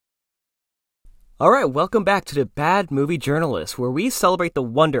All right, welcome back to the Bad Movie Journalist, where we celebrate the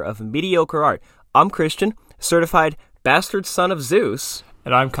wonder of mediocre art. I'm Christian, certified bastard son of Zeus.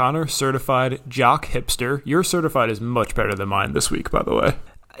 And I'm Connor, certified jock hipster. Your certified is much better than mine this week, by the way.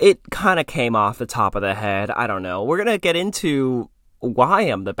 It kind of came off the top of the head. I don't know. We're going to get into why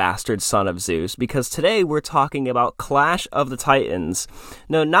I'm the bastard son of Zeus, because today we're talking about Clash of the Titans.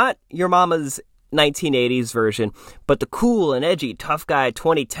 No, not your mama's 1980s version, but the cool and edgy tough guy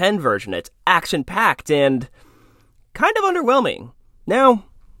 2010 version. It's action-packed and kind of underwhelming. Now,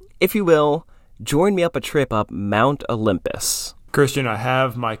 if you will, join me up a trip up Mount Olympus. Christian, I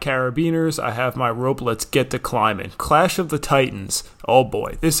have my carabiners, I have my rope, let's get to climbing. Clash of the Titans. Oh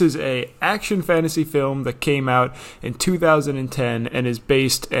boy, this is a action fantasy film that came out in 2010 and is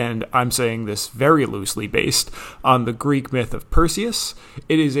based, and I'm saying this very loosely based, on the Greek myth of Perseus.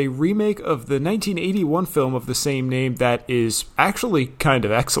 It is a remake of the 1981 film of the same name that is actually kind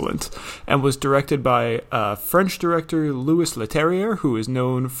of excellent, and was directed by French director Louis Leterrier, who is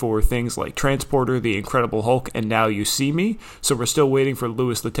known for things like Transporter, The Incredible Hulk, and Now You See Me. So we're still waiting for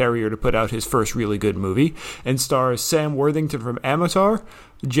Louis Leterrier to put out his first really good movie, and stars Sam Worthington from Avatar,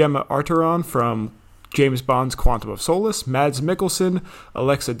 Gemma Arterton from James Bond's Quantum of Solace, Mads Mikkelsen,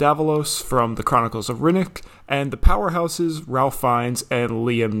 Alexa Davalos from The Chronicles of Riddick, and the powerhouses Ralph Fiennes and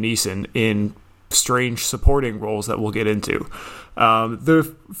Liam Neeson in strange supporting roles that we'll get into.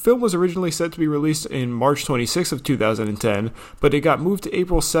 The film was originally set to be released in March 26th of 2010, but it got moved to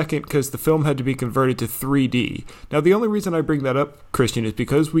April 2nd because the film had to be converted to 3D. Now, the only reason I bring that up, Christian, is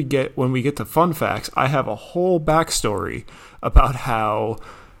because when we get to fun facts, I have a whole backstory about how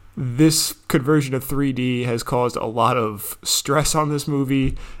this conversion of 3D has caused a lot of stress on this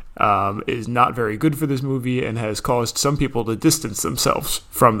movie, is not very good for this movie, and has caused some people to distance themselves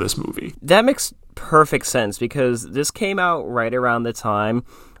from this movie. That makes perfect sense, because this came out right around the time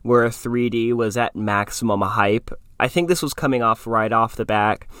where 3D was at maximum hype. I think this was coming off right off the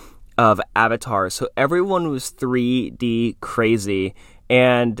back of Avatar, so everyone was 3D crazy.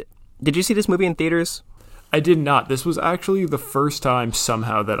 And did you see this movie in theaters? I did not. This was actually the first time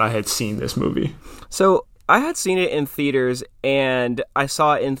somehow that I had seen this movie. So I had seen it in theaters, and I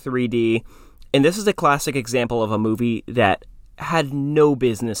saw it in 3D, and this is a classic example of a movie that had no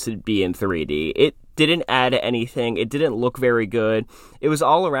business to be in 3D. It didn't add anything. It didn't look very good. It was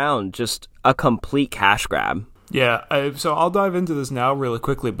all around just a complete cash grab. Yeah, so I'll dive into this now really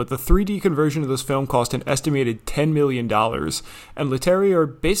quickly, but the 3D conversion of this film cost an estimated $10 million, and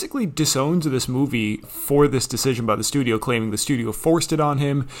Leterrier basically disowned this movie for this decision by the studio, claiming the studio forced it on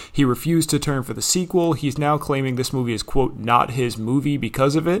him. He refused to turn for the sequel. He's now claiming this movie is, quote, not his movie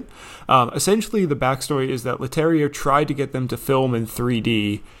because of it. Essentially, the backstory is that Leterrier tried to get them to film in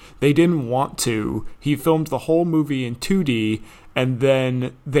 3D. They didn't want to. He filmed the whole movie in 2D, and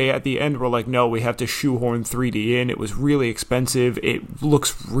then they, at the end, were like, no, we have to shoehorn 3D in. It was really expensive. It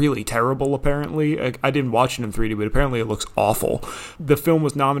looks really terrible, apparently. I didn't watch it in 3D, but apparently it looks awful. The film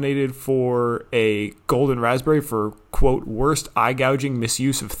was nominated for a Golden Raspberry for, quote, worst eye-gouging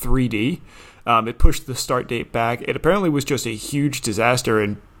misuse of 3D. It pushed the start date back. It apparently was just a huge disaster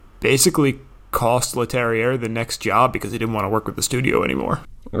and basically cost Leterrier the next job because he didn't want to work with the studio anymore.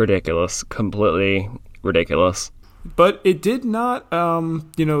 Ridiculous. Completely ridiculous. But it did not,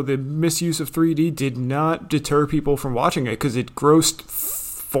 the misuse of 3D did not deter people from watching it, because it grossed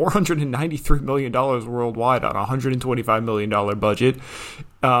 $493 million worldwide on a $125 million budget.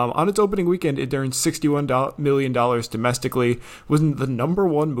 On its opening weekend, it earned $61 million domestically, was the number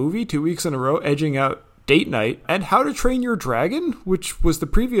one movie 2 weeks in a row, edging out Date Night and How to Train Your Dragon, which was the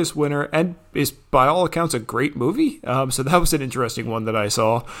previous winner and is by all accounts a great movie. So that was an interesting one that I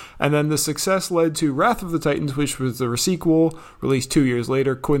saw. And then the success led to Wrath of the Titans, which was the sequel, released 2 years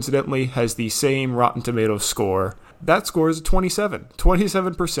later, coincidentally has the same Rotten Tomatoes score. That score is a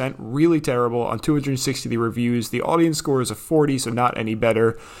 27%, really terrible on 260 reviews. The audience score is a 40, so not any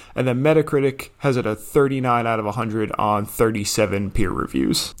better. And then Metacritic has it a 39 out of 100 on 37 peer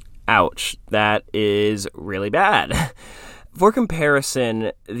reviews. Ouch, that is really bad. For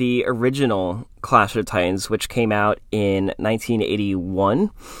comparison, the original Clash of the Titans, which came out in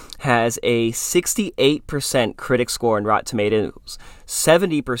 1981, has a 68% critic score on Rotten Tomatoes,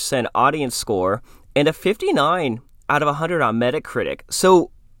 70% audience score, and a 59 out of 100 on Metacritic.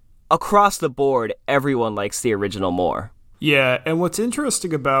 So, across the board, everyone likes the original more. Yeah, and what's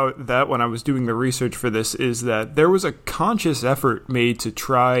interesting about that when I was doing the research for this is that there was a conscious effort made to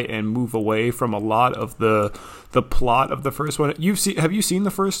try and move away from a lot of the plot of the first one. Have you seen the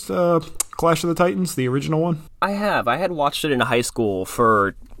first Clash of the Titans, the original one? I have. I had watched it in high school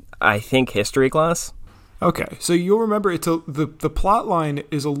for, I think, history class. Okay, so you'll remember the plot line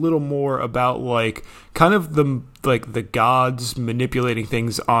is a little more about like kind of the gods manipulating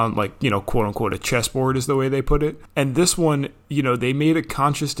things on like, you know, quote unquote a chessboard is the way they put it. And this one, you know, they made a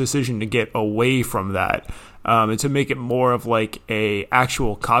conscious decision to get away from that. And to make it more of like a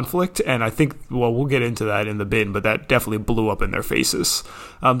actual conflict. And I think, well, we'll get into that in the bin, but that definitely blew up in their faces.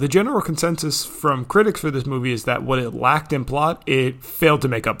 The general consensus from critics for this movie is that what it lacked in plot, it failed to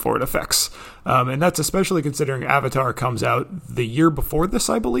make up for in effects. And that's especially considering Avatar comes out the year before this,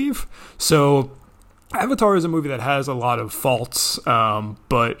 I believe. So Avatar is a movie that has a lot of faults,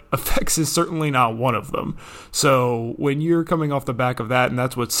 but effects is certainly not one of them. So when you're coming off the back of that, and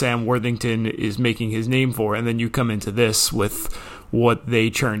that's what Sam Worthington is making his name for, and then you come into this with what they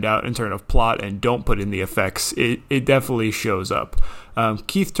churned out in terms of plot and don't put in the effects, it definitely shows up.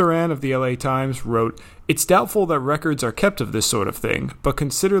 Keith Turan of the LA Times wrote, "It's doubtful that records are kept of this sort of thing, but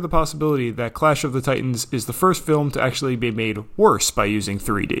consider the possibility that Clash of the Titans is the first film to actually be made worse by using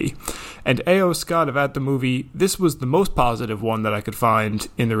 3D. And A.O. Scott of At The Movie, this was the most positive one that I could find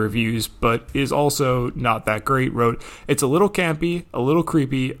in the reviews, but is also not that great, wrote, "It's a little campy, a little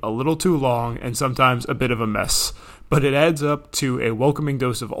creepy, a little too long, and sometimes a bit of a mess. But it adds up to a welcoming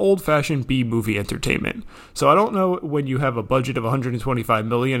dose of old-fashioned B-movie entertainment." So I don't know when you have a budget of $125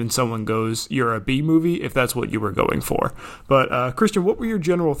 million and someone goes, "You're a B-movie," if that's what you were going for. But Christian, what were your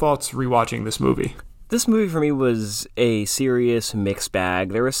general thoughts rewatching this movie? This movie for me was a serious mixed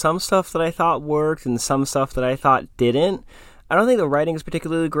bag. There was some stuff that I thought worked and some stuff that I thought didn't. I don't think the writing is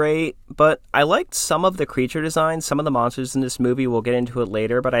particularly great, but I liked some of the creature designs. Some of the monsters in this movie, we'll get into it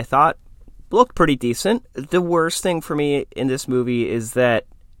later, but I thought looked pretty decent. The worst thing for me in this movie is that,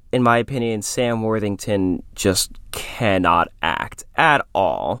 in my opinion, Sam Worthington just cannot act at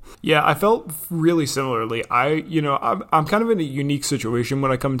all. Yeah, I felt really similarly. I'm kind of in a unique situation when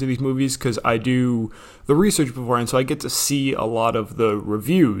I come to these movies because I do the research beforehand, so I get to see a lot of the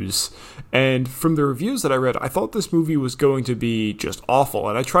reviews. And from the reviews that I read, I thought this movie was going to be just awful,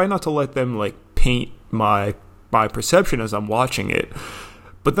 and I try not to let them like paint my perception as I'm watching it.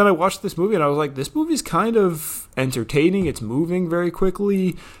 But then I watched this movie and I was like, this movie's kind of entertaining. It's moving very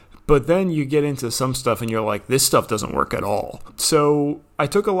quickly. But then you get into some stuff and you're like, this stuff doesn't work at all. So I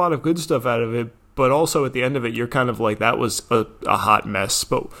took a lot of good stuff out of it. But also at the end of it, you're kind of like, that was a hot mess.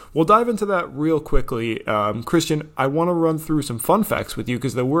 But we'll dive into that real quickly. Christian, I want to run through some fun facts with you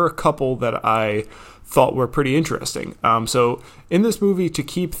because there were a couple that I thought were pretty interesting. So in this movie, to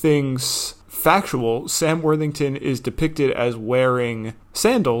keep things factual, Sam Worthington is depicted as wearing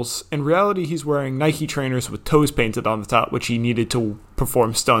sandals. In reality, he's wearing Nike trainers with toes painted on the top, which he needed to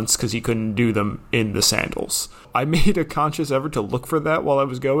perform stunts because he couldn't do them in the sandals. I made a conscious effort to look for that while I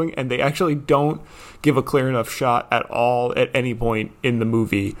was going, and they actually don't give a clear enough shot at all at any point in the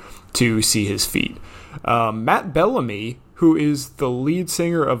movie to see his feet. Matt Bellamy, who is the lead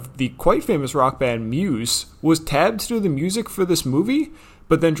singer of the quite famous rock band Muse, was tabbed to do the music for this movie,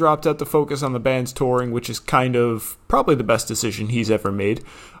 but then dropped out to focus on the band's touring, which is kind of probably the best decision he's ever made.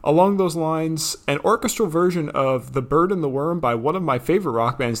 Along those lines, an orchestral version of The Bird and the Worm by one of my favorite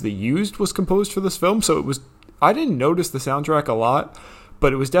rock bands, The Used, was composed for this film, so I didn't notice the soundtrack a lot,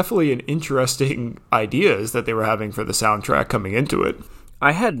 but it was definitely an interesting ideas that they were having for the soundtrack coming into it.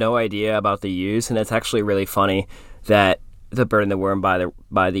 I had no idea about The Used, and it's actually really funny that The Bird and the Worm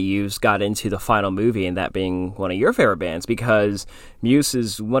by the Used got into the final movie, and that being one of your favorite bands, because Muse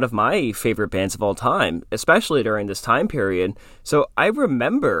is one of my favorite bands of all time, especially during this time period. So I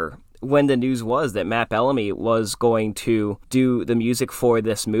remember when the news was that Matt Bellamy was going to do the music for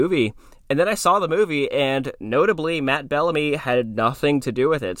this movie, and then I saw the movie, and notably, Matt Bellamy had nothing to do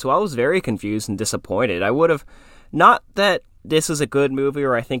with it. So I was very confused and disappointed. I would have, not that this is a good movie,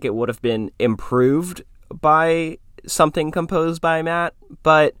 or I think it would have been improved by something composed by Matt,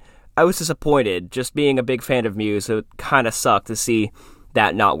 but I was disappointed. Just being a big fan of Muse, so it kind of sucked to see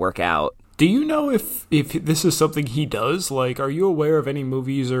that not work out. Do you know if this is something he does? Like, are you aware of any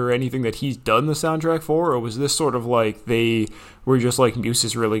movies or anything that he's done the soundtrack for, or was this sort of like they were just like, Muse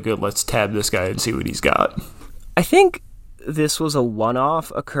is really good, let's tab this guy and see what he's got? I think this was a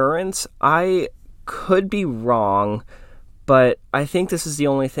one-off occurrence. I could be wrong, but I think this is the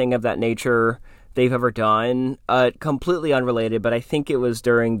only thing of that nature they've ever done. Completely unrelated, but I think it was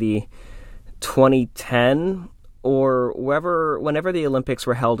during the 2010 or whenever the Olympics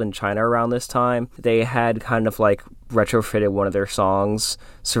were held in China around this time, they had kind of like retrofitted one of their songs,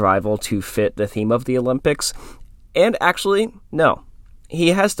 Survival, to fit the theme of the Olympics. And actually, no, he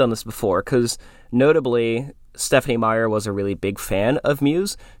has done this before, because notably, Stephenie Meyer was a really big fan of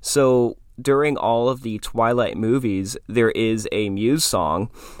Muse, so during all of the Twilight movies, there is a Muse song,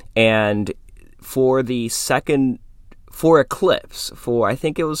 and for the second, for Eclipse, I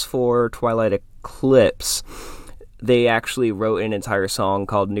think it was for Twilight Eclipse, they actually wrote an entire song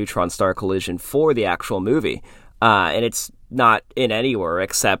called Neutron Star Collision for the actual movie. And it's not in anywhere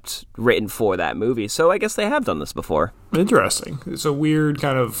except written for that movie. So I guess they have done this before. Interesting. It's a weird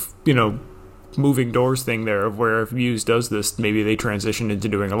kind of, moving doors thing there of where if Muse does this, maybe they transition into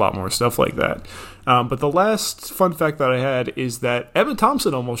doing a lot more stuff like that. But the last fun fact that I had is that Emma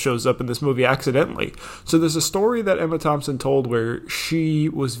Thompson almost shows up in this movie accidentally. So there's a story that Emma Thompson told where she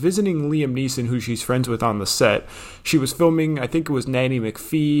was visiting Liam Neeson, who she's friends with on the set. She was filming, I think it was Nanny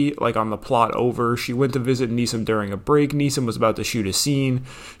McPhee, like on the plot over. She went to visit Neeson during a break. Neeson was about to shoot a scene.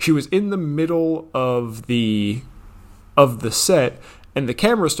 She was in the middle of the set, and the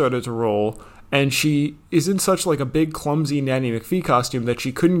camera started to roll. And she is in such like a big clumsy Nanny McPhee costume that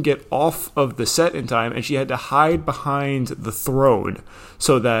she couldn't get off of the set in time, and she had to hide behind the throne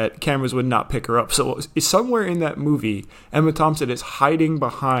so that cameras would not pick her up. So somewhere in that movie, Emma Thompson is hiding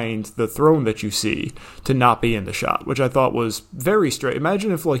behind the throne that you see to not be in the shot, which I thought was very strange.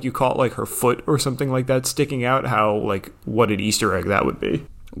 Imagine if like you caught like her foot or something like that sticking out, how like what an Easter egg that would be.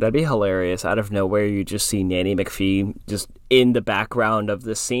 That'd be hilarious. Out of nowhere, you just see Nanny McPhee just in the background of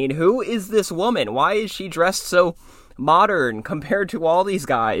the scene. Who is this woman? Why is she dressed so modern compared to all these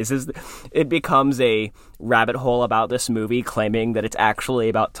guys? It becomes a rabbit hole about this movie, claiming that it's actually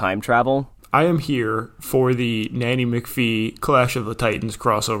about time travel. I am here for the Nanny McPhee Clash of the Titans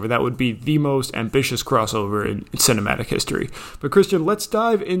crossover. That would be the most ambitious crossover in cinematic history. But Christian, let's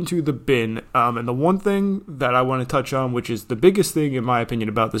dive into the bin. And the one thing that I want to touch on, which is the biggest thing in my opinion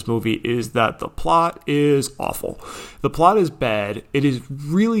about this movie, is that the plot is awful. The plot is bad. It is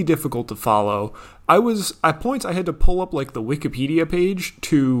really difficult to follow. At points I had to pull up like the Wikipedia page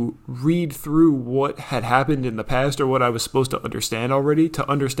to read through what had happened in the past or what I was supposed to understand already to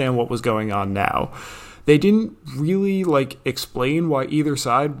understand what was going on now. They didn't really like explain why either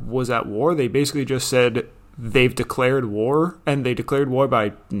side was at war. They basically just said they've declared war, and they declared war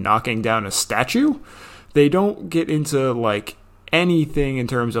by knocking down a statue. They don't get into like anything in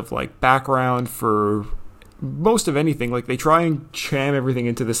terms of like background for most of anything. Like they try and jam everything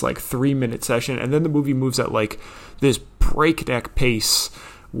into this like 3-minute session, and then the movie moves at like this breakneck pace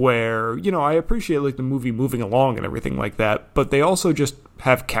where, I appreciate like the movie moving along and everything like that, but they also just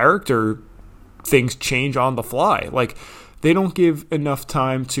have character things change on the fly. Like they don't give enough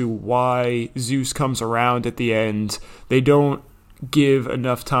time to why Zeus comes around at the end. They don't give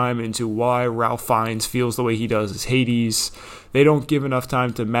enough time into why Ralph Fiennes feels the way he does as Hades. They don't give enough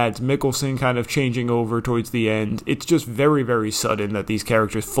time to Mads Mikkelsen kind of changing over towards the end. It's just very, very sudden that these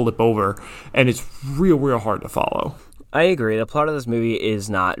characters flip over, and it's real hard to follow. I agree. The plot of this movie is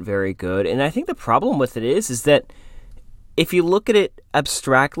not very good, and I think the problem with it is that if you look at it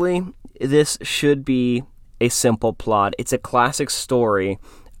abstractly, this should be a simple plot. It's a classic story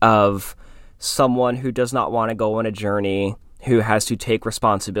of someone who does not want to go on a journey, who has to take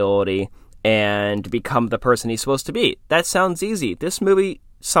responsibility and become the person he's supposed to be. That sounds easy. This movie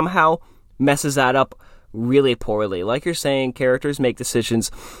somehow messes that up really poorly. Like you're saying, characters make decisions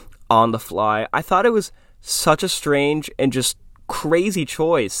on the fly. I thought it was such a strange and just crazy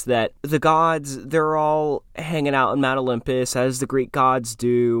choice that the gods, they're all hanging out in Mount Olympus as the Greek gods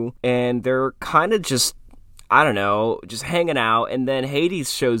do, and they're kind of just, I don't know, just hanging out, and then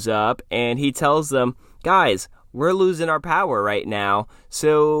Hades shows up and he tells them, guys, we're losing our power right now,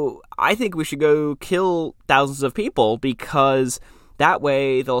 so I think we should go kill thousands of people because that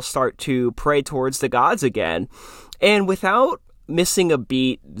way they'll start to pray towards the gods again. And without missing a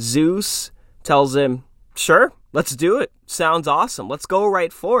beat, Zeus tells him, sure, let's do it. Sounds awesome. Let's go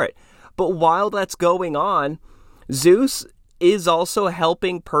right for it. But while that's going on, Zeus is also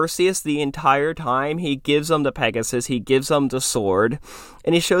helping Perseus the entire time. He gives him the Pegasus, he gives him the sword,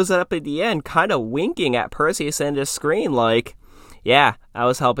 and he shows up at the end kind of winking at Perseus and his screen like, yeah, I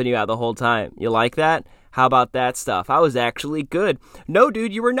was helping you out the whole time. You like that? How about that stuff? I was actually good. No,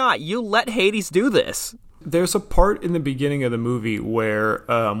 dude, you were not. You let Hades do this. There's a part in the beginning of the movie where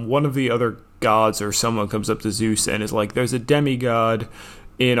one of the other gods or someone comes up to Zeus and is like, there's a demigod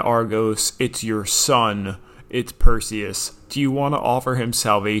in Argos. It's your son. It's Perseus. Do you want to offer him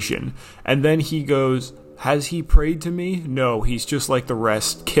salvation? And then he goes, has he prayed to me? No, he's just like the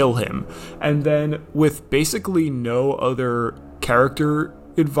rest. Kill him. And then with basically no other character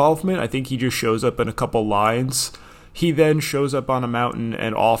involvement, I think he just shows up in a couple lines. he then shows up on a mountain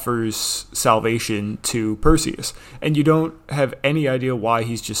and offers salvation to Perseus. And you don't have any idea why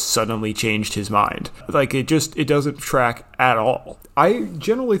he's just suddenly changed his mind. Like, it doesn't track at all. I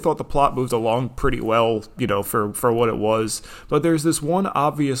generally thought the plot moved along pretty well, for what it was. But there's this one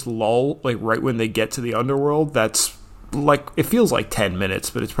obvious lull, like right when they get to the underworld, that's like, it feels like 10 minutes,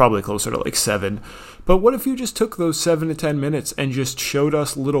 but it's probably closer to like 7. But what if you just took those 7 to 10 minutes and just showed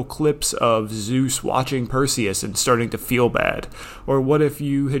us little clips of Zeus watching Perseus and starting to feel bad? Or what if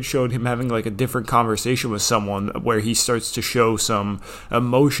you had showed him having like a different conversation with someone where he starts to show some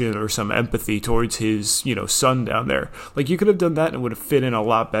emotion or some empathy towards his, son down there? Like, you could have done that and it would have fit in a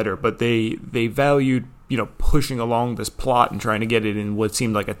lot better, but they valued pushing along this plot and trying to get it in what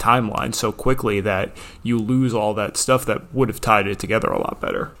seemed like a timeline so quickly that you lose all that stuff that would have tied it together a lot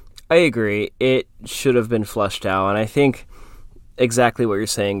better. I agree. It should have been fleshed out, and I think exactly what you're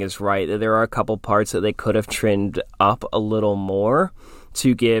saying is right, that there are a couple parts that they could have trimmed up a little more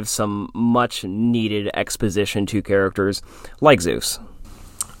to give some much-needed exposition to characters like Zeus.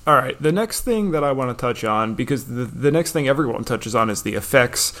 All right, the next thing that I want to touch on, because the next thing everyone touches on is the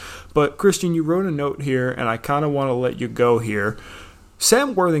effects, but Christian, you wrote a note here, and I kind of want to let you go here.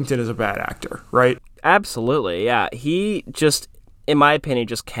 Sam Worthington is a bad actor, right? Absolutely, yeah. He just, in my opinion,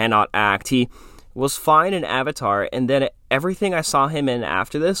 just cannot act. He was fine in Avatar, and then everything I saw him in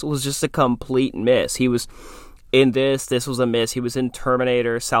after this was just a complete miss. He was in this was a miss. He was in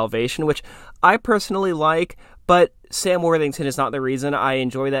Terminator Salvation, which I personally like, but Sam Worthington is not the reason I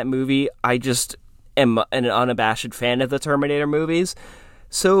enjoy that movie. I just am an unabashed fan of the Terminator movies.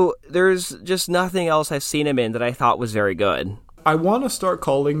 So there's just nothing else I've seen him in that I thought was very good. I want to start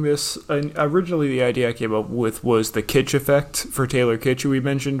calling this, originally the idea I came up with was the Kitsch effect for Taylor Kitsch, who we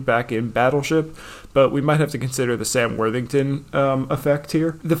mentioned back in Battleship, but we might have to consider the Sam Worthington effect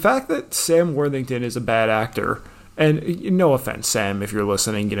here. The fact that Sam Worthington is a bad actor, and no offense, Sam, if you're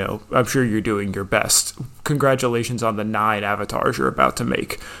listening, I'm sure you're doing your best. Congratulations on the 9 avatars you're about to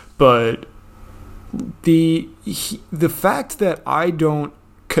make. But the fact that I don't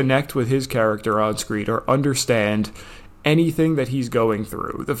connect with his character on screen or understand anything that he's going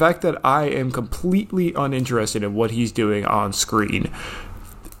through, the fact that I am completely uninterested in what he's doing on screen,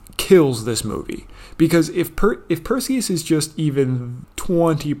 kills this movie. Because if Perseus is just even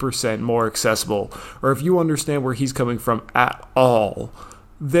 20% more accessible, or if you understand where he's coming from at all,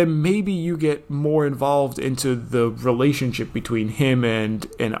 then maybe you get more involved into the relationship between him and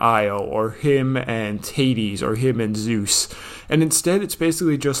Io, or him and Hades, or him and Zeus. And instead, it's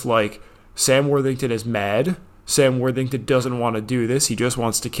basically just like, Sam Worthington is mad. Sam Worthington doesn't want to do this. He just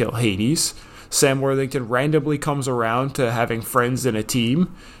wants to kill Hades. Sam Worthington randomly comes around to having friends in a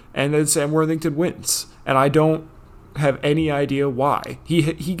team, and then Sam Worthington wins. And I don't have any idea why. He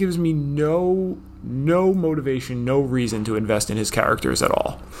gives me no motivation, no reason to invest in his characters at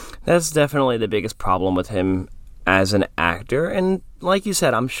all. That's definitely the biggest problem with him as an actor. And like you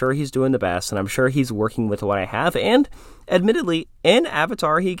said, I'm sure he's doing the best, and I'm sure he's working with what I have. And admittedly, in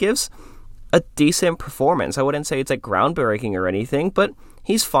Avatar, he gives a decent performance. I wouldn't say it's like groundbreaking or anything, but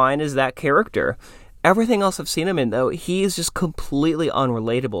he's fine as that character. Everything else I've seen him in, though, he is just completely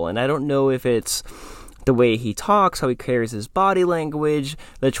unrelatable, and I don't know if it's the way he talks, how he carries his body language,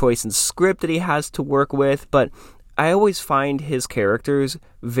 the choice in script that he has to work with, but I always find his characters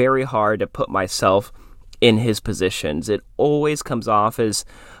very hard to put myself in his positions. It always comes off as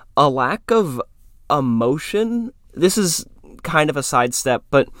a lack of emotion. This is kind of a sidestep,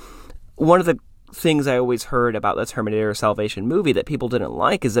 but one of the things I always heard about the Terminator Salvation movie that people didn't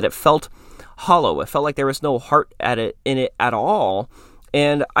like is that it felt hollow. It felt like there was no heart in it at all.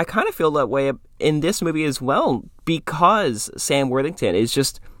 And I kind of feel that way in this movie as well, because Sam Worthington is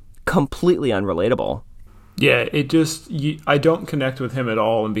just completely unrelatable. Yeah, I don't connect with him at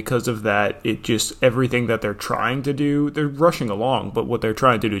all, and because of that, it just, everything that they're trying to do, they're rushing along, but what they're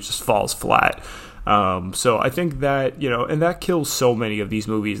trying to do just falls flat. So I think that, and that kills so many of these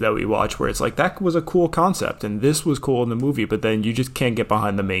movies that we watch where it's like, that was a cool concept and this was cool in the movie, but then you just can't get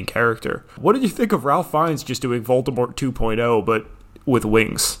behind the main character. What did you think of Ralph Fiennes just doing Voldemort 2.0, but with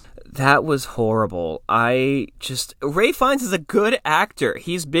wings? That was horrible. Ray Fiennes is a good actor.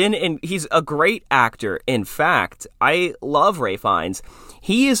 He's a great actor. In fact, I love Ray Fiennes.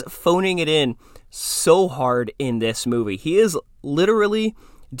 He is phoning it in so hard in this movie. He is literally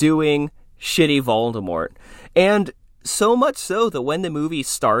doing shitty Voldemort. And so much so that when the movie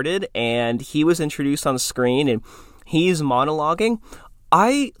started and he was introduced on screen and he's monologuing,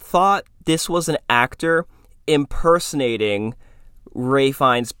 I thought this was an actor impersonating Ray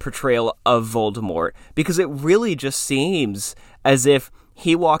Fiennes' portrayal of Voldemort, because it really just seems as if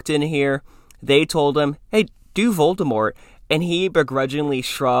he walked in here, they told him, hey, do Voldemort, and he begrudgingly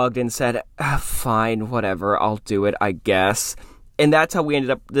shrugged and said, fine, whatever, I'll do it, I guess. And that's how we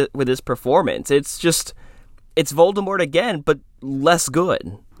ended up with his performance. It's Voldemort again, but less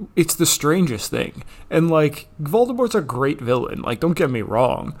good. It's the strangest thing. And, like, Voldemort's a great villain. Like, don't get me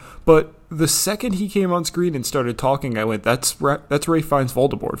wrong. But the second he came on screen and started talking, I went, that's Ralph Fiennes'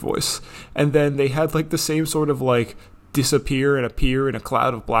 Voldemort voice. And then they had, like, the same sort of, like, disappear and appear in a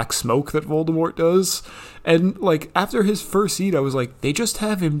cloud of black smoke that Voldemort does. And, like, after his first scene, I was like, they just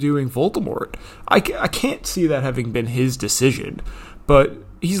have him doing Voldemort. I can't see that having been his decision. But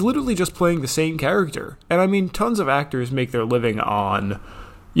he's literally just playing the same character. And, I mean, tons of actors make their living on,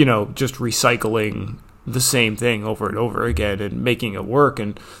 you know, just recycling the same thing over and over again and making it work,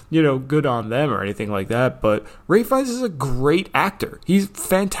 and, you know, good on them or anything like that. But Ralph Fiennes is a great actor. He's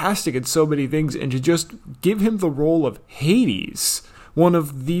fantastic at so many things, and to just give him the role of Hades, one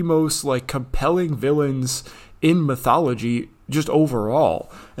of the most, like, compelling villains in mythology just overall,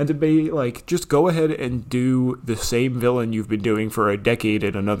 and to be like, just go ahead and do the same villain you've been doing for a decade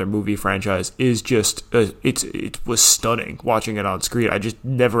in another movie franchise is just it was stunning watching it on screen. I just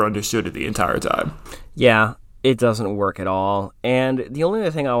never understood it the entire time. Yeah, it doesn't work at all. And the only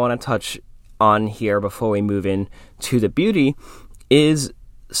other thing I want to touch on here before we move in to the beauty is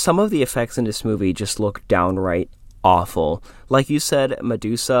some of the effects in this movie just look downright awful. Like you said,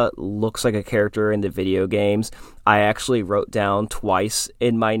 Medusa looks like a character in the video games. I actually wrote down twice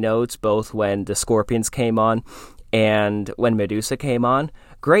in my notes, both when the Scorpions came on and when Medusa came on.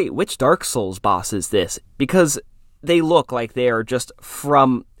 Great, which Dark Souls boss is this? Because they look like they are just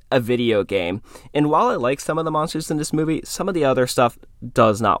from a video game. And while I like some of the monsters in this movie, some of the other stuff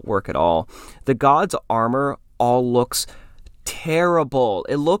does not work at all. The gods' armor all looks terrible.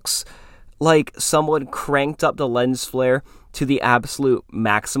 It looks like someone cranked up the lens flare to the absolute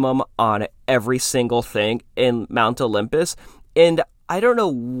maximum on every single thing in Mount Olympus. And I don't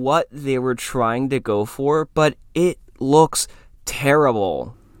know what they were trying to go for, but it looks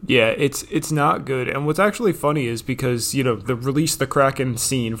terrible. Yeah, it's not good. And what's actually funny is because, you know, the Release the Kraken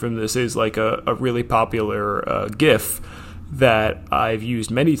scene from this is like a really popular GIF that I've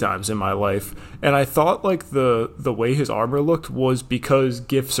used many times in my life, and I thought like the way his armor looked was because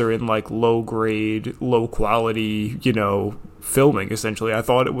GIFs are in like low grade, low quality, you know, filming essentially. I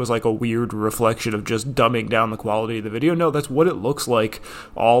thought it was like a weird reflection of just dumbing down the quality of the video. No, that's what it looks like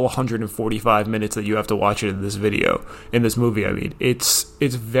all 145 minutes that you have to watch it in this movie. I mean, it's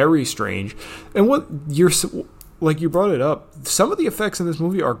very strange. And what you're, like, you brought it up, some of the effects in this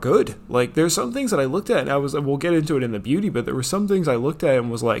movie are good. Like, there's some things that I looked at and we'll get into it in the beauty, but there were some things I looked at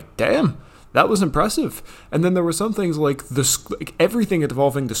and was like, damn, that was impressive. And then there were some things like everything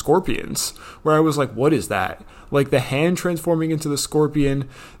involving the scorpions, where I was like, what is that? Like the hand transforming into the scorpion.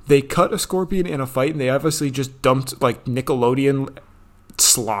 They cut a scorpion in a fight and they obviously just dumped like Nickelodeon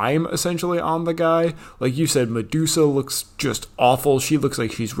slime essentially on the guy. Like you said, Medusa looks just awful. She looks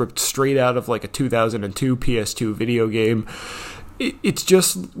like she's ripped straight out of like a 2002 PS2 video game. It's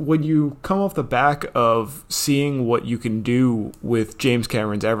just, when you come off the back of seeing what you can do with James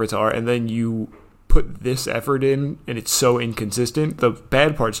Cameron's Avatar and then you put this effort in and it's so inconsistent, the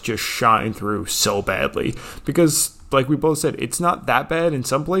bad parts just shine through so badly. Because like we both said, it's not that bad in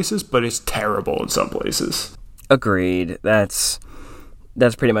some places, but it's terrible in some places. Agreed. That's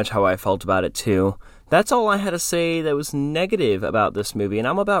pretty much how I felt about it too. That's all I had to say that was negative about this movie, and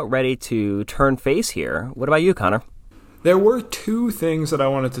I'm about ready to turn face here. What about you, Connor? There were two things that I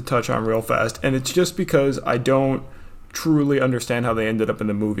wanted to touch on real fast, and it's just because I don't truly understand how they ended up in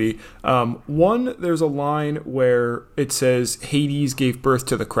the movie. One, there's a line where it says Hades gave birth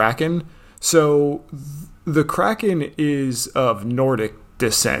to the Kraken. So the Kraken is of Nordic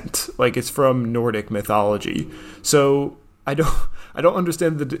descent. Like, it's from Nordic mythology. So I don't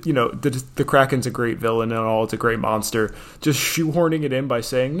understand the Kraken's a great villain and all, it's a great monster. Just shoehorning it in by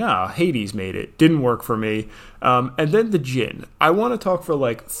saying, nah, Hades made it. Didn't work for me. And then the Djinn. I want to talk for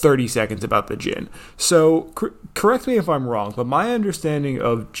like 30 seconds about the Djinn. So correct me if I'm wrong, but my understanding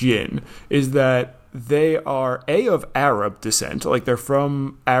of Djinn is that they are A, of Arab descent, like they're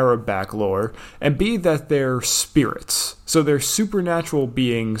from Arab backlore, and B, that they're spirits. So they're supernatural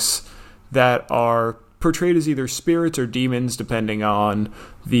beings that are portrayed as either spirits or demons, depending on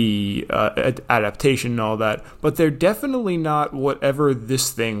the adaptation and all that. But they're definitely not whatever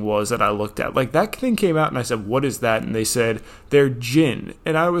this thing was that I looked at. Like, that thing came out and I said, what is that? And they said, they're Djinn.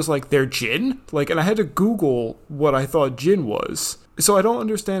 And I was like, they're Djinn? Like, and I had to Google what I thought Djinn was. So I don't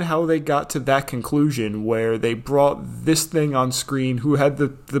understand how they got to that conclusion where they brought this thing on screen who had the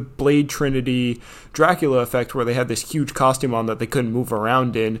Blade Trinity Dracula effect, where they had this huge costume on that they couldn't move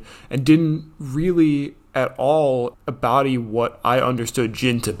around in, and didn't really at all embody what I understood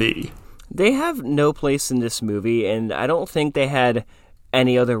Jin to be. They have no place in this movie, and I don't think they had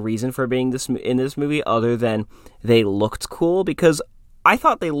any other reason for being in this movie other than they looked cool, because I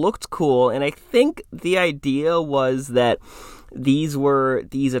thought they looked cool, and I think the idea was that these were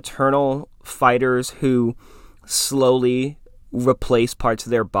these eternal fighters who slowly replace parts of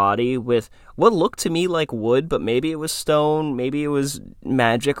their body with what looked to me like wood, but maybe it was stone, maybe it was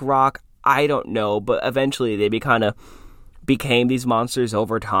magic rock, I don't know, but eventually they became these monsters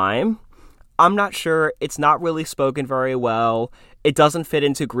over time. I'm not sure. It's not really spoken very well. It doesn't fit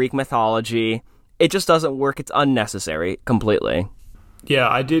into Greek mythology. It just doesn't work. It's unnecessary completely. Yeah,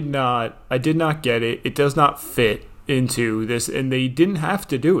 I did not get it. It does not fit into this, and they didn't have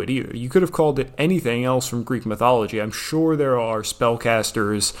to do it either. You could have called it anything else from Greek mythology. I'm sure there are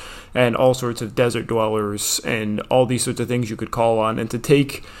spellcasters and all sorts of desert dwellers and all these sorts of things you could call on, and to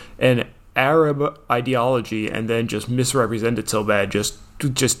take an Arab ideology and then just misrepresent it so bad just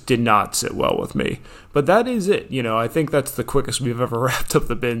did not sit well with me. But that is it. I think that's the quickest we've ever wrapped up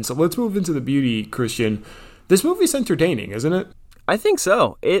the bin. So let's move into the beauty, Christian. This movie's entertaining, isn't it? I think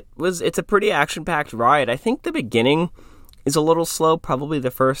so. It's a pretty action-packed ride. I think the beginning is a little slow, probably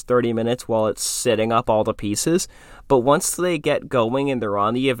the first 30 minutes while it's setting up all the pieces. But once they get going and they're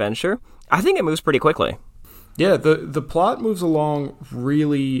on the adventure, I think it moves pretty quickly. Yeah, the plot moves along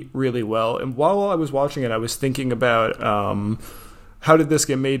really, really well. And while I was watching it, I was thinking about How Did This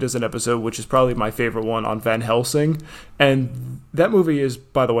Get Made as an episode, which is probably my favorite one, on Van Helsing. And that movie is,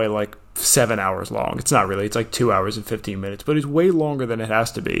 by the way, like 7 hours long. It's not really. It's like 2 hours and 15 minutes, but it's way longer than it has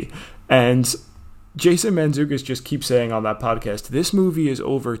to be. And Jason Mantzoukas just keeps saying on that podcast, this movie is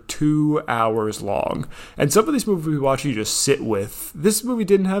over 2 hours long. And some of these movies we watch, you just sit with. This movie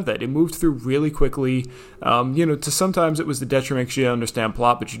didn't have that. It moved through really quickly. To sometimes it was the detriment because you didn't understand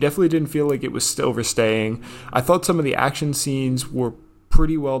plot, but you definitely didn't feel like it was overstaying. I thought some of the action scenes were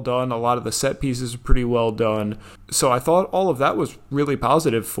pretty well done. A lot of the set pieces were pretty well done. So I thought all of that was really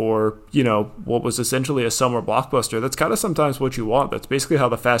positive for, what was essentially a summer blockbuster. That's kind of sometimes what you want. That's basically how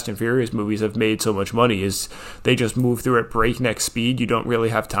the Fast and Furious movies have made so much money, is they just move through at breakneck speed. You don't really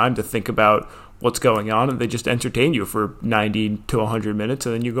have time to think about what's going on, and they just entertain you for 90 to 100 minutes,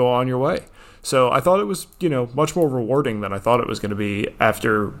 and then you go on your way. So I thought it was, much more rewarding than I thought it was going to be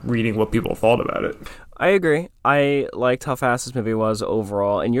after reading what people thought about it. I agree. I liked how fast this movie was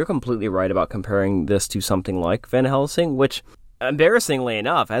overall, and you're completely right about comparing this to something like Van Helsing, which, embarrassingly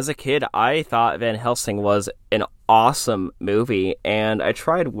enough, as a kid, I thought Van Helsing was an awesome movie, and I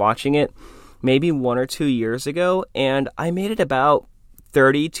tried watching it maybe 1 or 2 years ago, and I made it about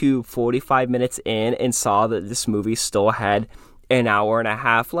 30 to 45 minutes in and saw that this movie still had an hour and a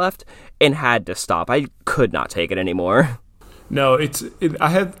half left and had to stop. I could not take it anymore. No, I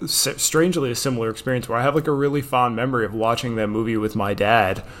had strangely a similar experience where I have like a really fond memory of watching that movie with my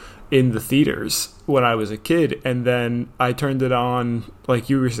dad in the theaters when I was a kid, and then I turned it on, like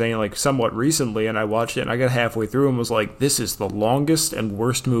you were saying, like somewhat recently, and I watched it and I got halfway through and was like, this is the longest and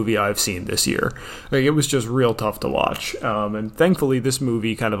worst movie I've seen this year. Like, it was just real tough to watch. And thankfully this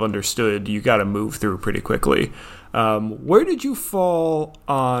movie kind of understood you got to move through pretty quickly. Where did you fall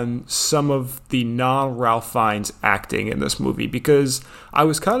on some of the non-Ralph Fiennes acting in this movie? Because I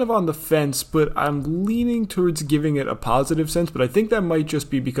was kind of on the fence, but I'm leaning towards giving it a positive sense, but I think that might just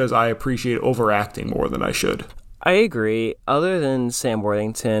be because I appreciate overacting more than I should. I agree. Other than Sam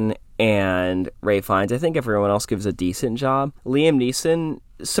Worthington and Ray Fiennes, I think everyone else gives a decent job. Liam Neeson,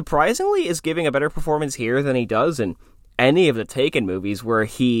 surprisingly, is giving a better performance here than he does in any of the Taken movies, where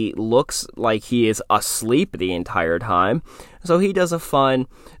he looks like he is asleep the entire time. So he does a fun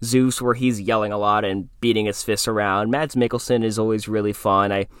Zeus where he's yelling a lot and beating his fists around. Mads Mikkelsen is always really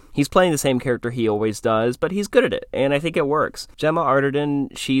fun. He's playing the same character he always does, but he's good at it, and I think it works. Gemma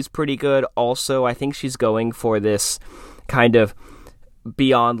Arterton, she's pretty good. Also, I think she's going for this kind of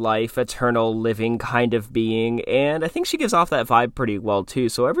beyond life, eternal living kind of being, and I think she gives off that vibe pretty well too.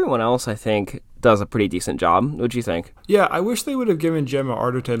 So everyone else, I think, does a pretty decent job. What do you think? Yeah, I wish they would have given Gemma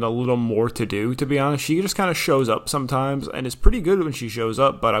Arterton a little more to do, to be honest. She just kind of shows up sometimes and is pretty good when she shows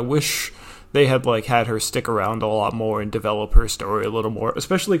up, but I wish they had had her stick around a lot more and develop her story a little more,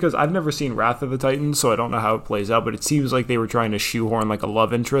 especially because I've never seen Wrath of the Titans, so I don't know how it plays out, but it seems like they were trying to shoehorn a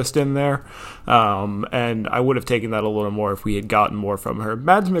love interest in there, and I would have taken that a little more if we had gotten more from her.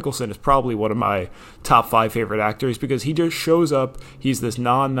 Mads Mikkelsen is probably one of my top 5 favorite actors because he just shows up. He's this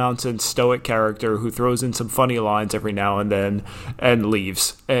non-nonsense stoic character who throws in some funny lines every now and then and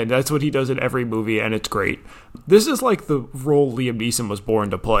leaves, and that's what he does in every movie, and it's great. This is like the role Liam Neeson was born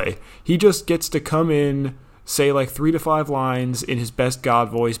to play. He just gets to come in, say like 3 to 5 lines in his best God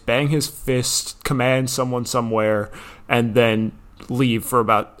voice, bang his fist, command someone somewhere, and then leave for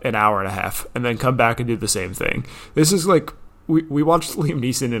about an hour and a half, and then come back and do the same thing. This is like, we watched Liam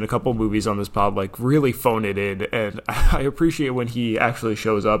Neeson in a couple movies on this pod, like really phone it in, and I appreciate when he actually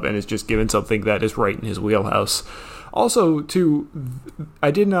shows up and is just given something that is right in his wheelhouse. Also, too,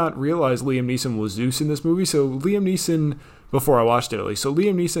 I did not realize Liam Neeson was Zeus in this movie, so Liam Neeson, before I watched it at least, so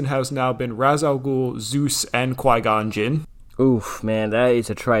Liam Neeson has now been Ra's al Ghul, Zeus, and Qui-Gon Jinn. Oof, man, that is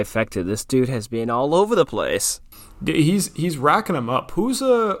a trifecta. This dude has been all over the place. He's racking them up. Who's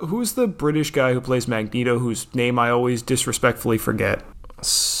the British guy who plays Magneto, whose name I always disrespectfully forget?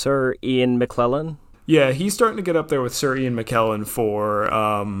 Sir Ian McKellen? Yeah, he's starting to get up there with Sir Ian McKellen for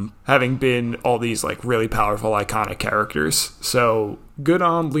having been all these like really powerful, iconic characters. So good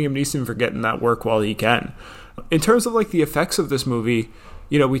on Liam Neeson for getting that work while he can. In terms of like the effects of this movie,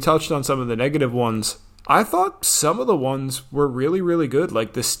 we touched on some of the negative ones. I thought some of the ones were really, really good.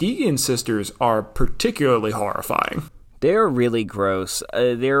 Like the Stygian sisters are particularly horrifying. They're really gross.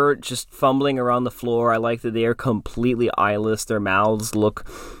 They're just fumbling around the floor. I like that they're completely eyeless. Their mouths look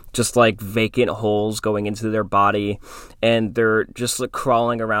just like vacant holes going into their body. And they're just like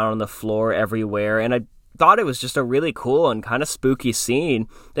crawling around on the floor everywhere. And I thought it was just a really cool and kind of spooky scene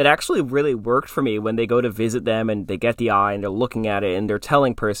that actually really worked for me when they go to visit them and they get the eye and they're looking at it and they're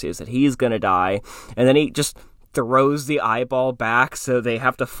telling Perseus that he's going to die. And then he just throws the eyeball back so they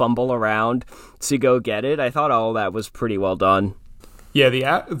have to fumble around to go get it. I thought all that was pretty well done.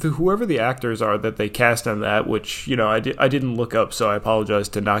 Yeah, whoever the actors are that they cast on that, which, I didn't look up, so I apologize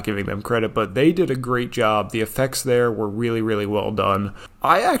to not giving them credit, but they did a great job. The effects there were really, really well done.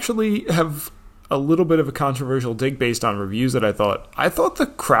 I actually have a little bit of a controversial dig based on reviews that I thought the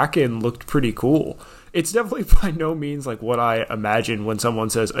Kraken looked pretty cool. It's definitely by no means like what I imagine when someone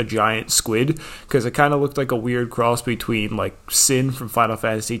says a giant squid, because it kind of looked like a weird cross between like Sin from Final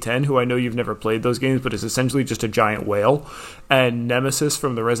Fantasy X, who I know you've never played those games, but it's essentially just a giant whale, and Nemesis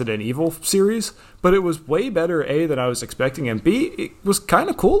from the Resident Evil series. But it was way better, A, than I was expecting, and B, it was kind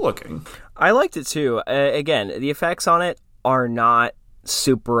of cool looking. I liked it too. Again, the effects on it are not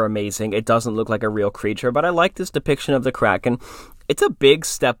super amazing. It doesn't look like a real creature, but I like this depiction of the Kraken. It's a big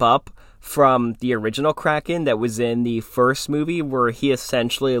step up from the original Kraken that was in the first movie, where he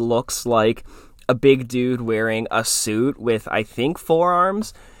essentially looks like a big dude wearing a suit with, I think, 4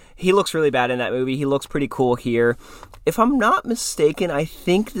 arms. He looks really bad in that movie. He looks pretty cool here. If I'm not mistaken, I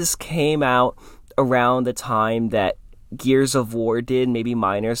think this came out around the time that Gears of War did, maybe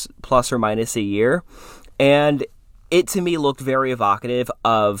plus or minus a year. And it, to me, looked very evocative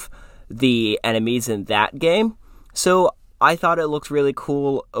of the enemies in that game. So I thought it looked really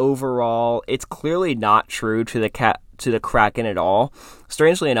cool overall. It's clearly not true to the Kraken at all.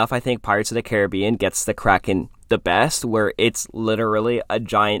 Strangely enough, I think Pirates of the Caribbean gets the Kraken the best, where it's literally a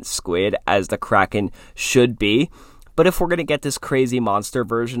giant squid, as the Kraken should be. But if we're going to get this crazy monster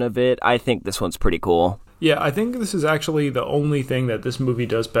version of it, I think this one's pretty cool. Yeah, I think this is actually the only thing that this movie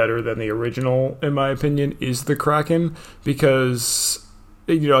does better than the original, in my opinion, is the Kraken, because,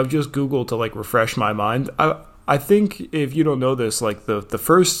 I've just Googled to, like, refresh my mind. I think, if you don't know this, like, the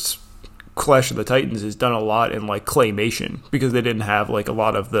first Clash of the Titans is done a lot in, like, claymation, because they didn't have, like, a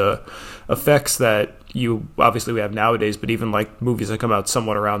lot of the effects that we have nowadays, but even, like, movies that come out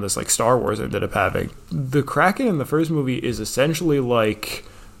somewhat around this, like Star Wars ended up having. The Kraken in the first movie is essentially, like,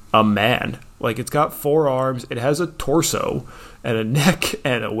 a man. Like, it's got 4 arms, it has a torso, and a neck,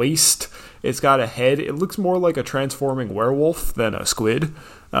 and a waist. It's got a head. It looks more like a transforming werewolf than a squid.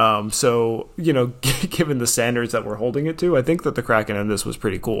 So, given the standards that we're holding it to, I think that the Kraken in this was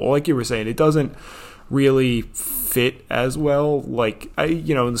pretty cool. Like you were saying, it doesn't really fit as well. Like, and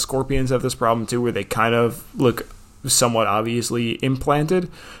the Scorpions have this problem too, where they kind of look somewhat obviously implanted,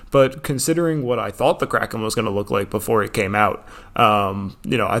 but considering what I thought the Kraken was going to look like before it came out,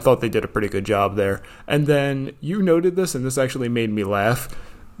 I thought they did a pretty good job there. And then you noted this, and this actually made me laugh.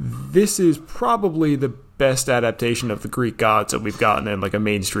 This is probably the best adaptation of the Greek gods that we've gotten in like a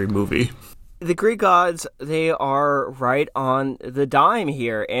mainstream movie. The Greek gods, they are right on the dime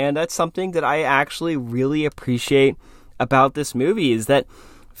here, and that's something that I actually really appreciate about this movie, is that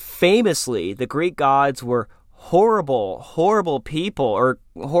famously the Greek gods were horrible people, or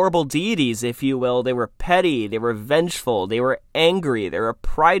horrible deities, if you will. They were petty, they were vengeful, they were angry, they were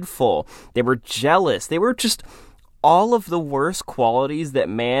prideful, they were jealous, they were just all of the worst qualities that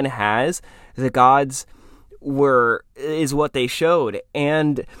man has. The gods is what they showed,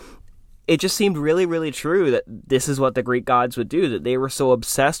 and it just seemed really, really true that this is what the Greek gods would do, that they were so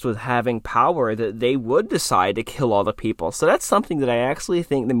obsessed with having power that they would decide to kill all the people. So that's something that I actually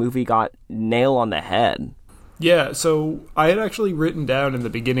think the movie got nail on the head. Yeah, so I had actually written down in the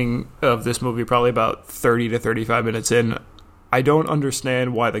beginning of this movie, probably about 30 to 35 minutes in, I don't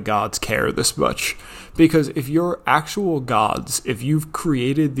understand why the gods care this much. Because if you're actual gods, if you've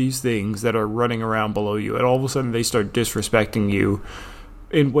created these things that are running around below you, and all of a sudden they start disrespecting you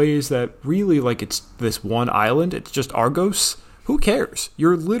in ways that really, like, it's this one island, it's just Argos, who cares?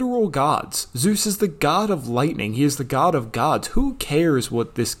 You're literal gods. Zeus is the god of lightning. He is the god of gods. Who cares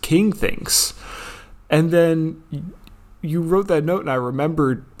what this king thinks? And then you wrote that note, and I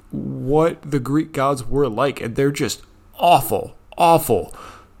remembered what the Greek gods were like, and they're just awful, awful,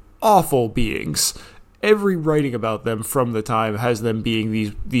 awful beings. Every writing about them from the time has them being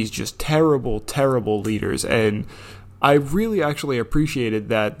these just terrible, terrible leaders, and I really actually appreciated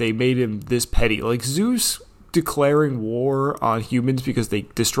that they made him this petty. Like, Zeus declaring war on humans because they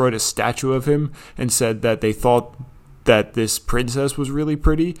destroyed a statue of him and said that they thought that this princess was really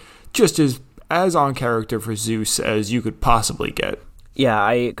pretty, just as on character for Zeus as you could possibly get. Yeah,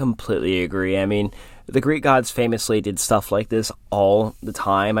 I completely agree. I mean, the Greek gods famously did stuff like this all the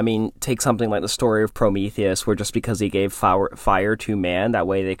time. I mean, take something like the story of Prometheus, where just because he gave fire to man, that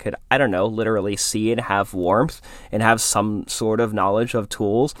way they could, I don't know, literally see and have warmth and have some sort of knowledge of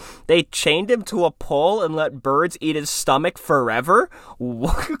tools. They chained him to a pole and let birds eat his stomach forever?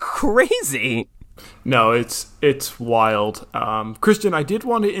 Crazy. No, it's wild. Christian, I did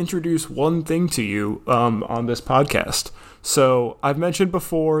want to introduce one thing to you on this podcast. So I've mentioned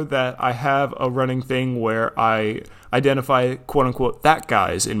before that I have a running thing where I identify quote-unquote that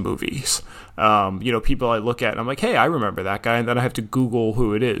guys in movies. People I look at and I'm like, hey, I remember that guy, and then I have to Google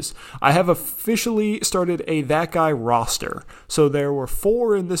who it is. I have officially started a that guy roster. So there were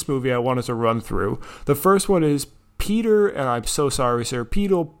 4 in this movie I wanted to run through. The first one is Peter, and I'm so sorry, sir,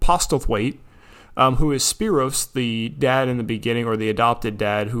 Peter Postlethwaite, who is Spiros, the dad in the beginning, or the adopted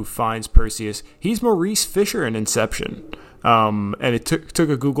dad who finds Perseus. He's Maurice Fisher in Inception. And it took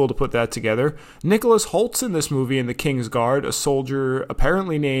a Google to put that together. Nicholas Holt's in this movie in The King's Guard, a soldier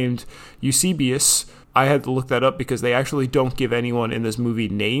apparently named Eusebius. I had to look that up because they actually don't give anyone in this movie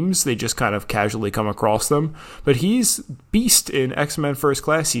names. They just kind of casually come across them. But he's Beast in X-Men First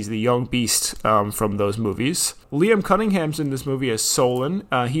Class. He's the young Beast from those movies. Liam Cunningham's in this movie as Solon.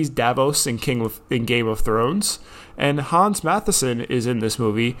 He's Davos in Game of Thrones. And Hans Matheson is in this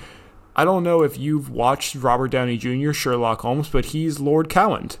movie. I don't know if you've watched Robert Downey Jr., Sherlock Holmes, but he's Lord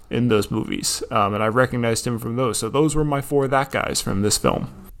Cowan in those movies. And I recognized him from those. So those were my 4 that guys from this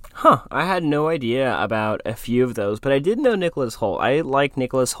film. Huh, I had no idea about a few of those, but I did know Nicholas Hoult. I like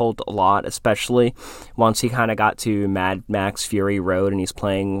Nicholas Hoult a lot, especially once he kind of got to Mad Max Fury Road and he's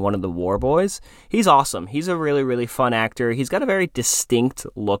playing one of the war boys. He's awesome. He's a really, really fun actor. He's got a very distinct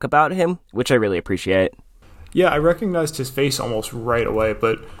look about him, which I really appreciate. Yeah, I recognized his face almost right away,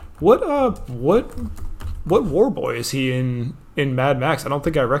 but what war boy is he in Mad Max? I don't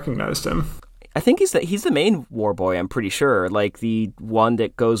think I recognized him. I think he's the main war boy, I'm pretty sure. Like, the one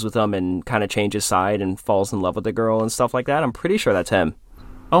that goes with them and kind of changes side and falls in love with the girl and stuff like that. I'm pretty sure that's him.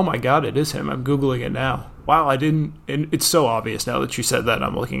 Oh my god, it is him. I'm Googling it now. Wow, it's so obvious now that you said that.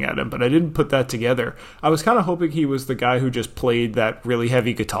 I'm looking at him, but I didn't put that together. I was kind of hoping he was the guy who just played that really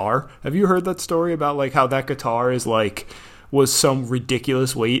heavy guitar. Have you heard that story about, like, how that guitar was some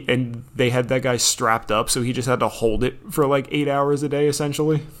ridiculous weight and they had that guy strapped up so he just had to hold it for like 8 hours a day,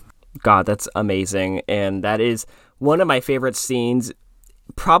 essentially? God, that's amazing. And that is one of my favorite scenes,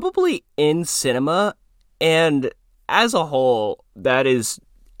 probably in cinema. And as a whole, that is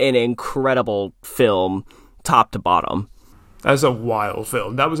an incredible film, top to bottom. That's a wild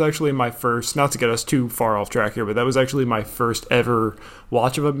film. That was actually my first, not to get us too far off track here, but that was actually my first ever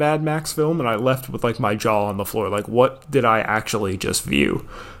watch of a Mad Max film. And I left with like my jaw on the floor. Like, what did I actually just view?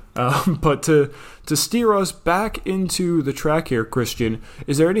 But to steer us back into the track here, Christian,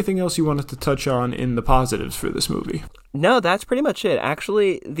 is there anything else you wanted to touch on in the positives for this movie? No, that's pretty much it.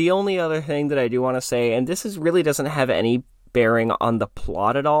 Actually, the only other thing that I do want to say, and this really doesn't have any bearing on the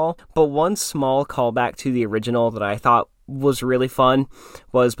plot at all, but one small callback to the original that I thought was really fun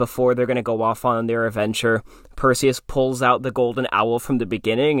was before they're going to go off on their adventure, Perseus pulls out the golden owl from the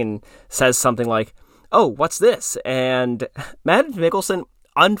beginning and says something like, "Oh, what's this?" And Mads Mikkelsen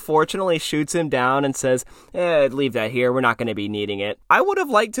unfortunately shoots him down and says, leave that here, we're not going to be needing it. I would have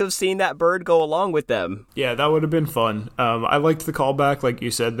liked to have seen that bird go along with them. Yeah, that would have been fun. I liked the callback, like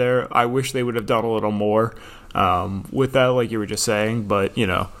you said there. I wish they would have done a little more with that, like you were just saying, but,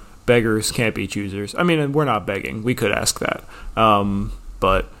 beggars can't be choosers. I mean, we're not begging. We could ask that.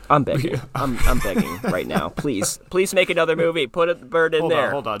 But I'm begging. I'm begging right now. Please make another movie. Put a bird in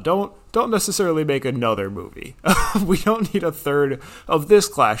there. Hold on. Don't necessarily make another movie. We don't need a third of this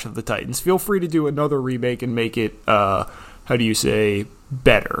Clash of the Titans. Feel free to do another remake and make it, better.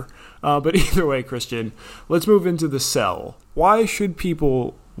 But either way, Christian, let's move into The Cell. Why should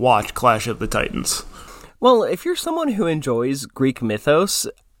people watch Clash of the Titans? Well, if you're someone who enjoys Greek mythos,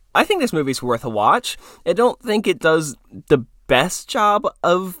 I think this movie's worth a watch. I don't think it does the best job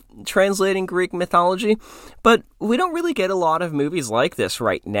of translating Greek mythology, but we don't really get a lot of movies like this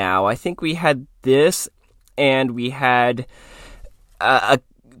right now. I think we had this, and we had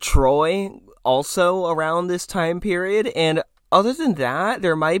Troy also around this time period, and other than that,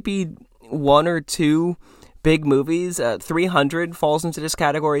 there might be one or two big movies. 300 falls into this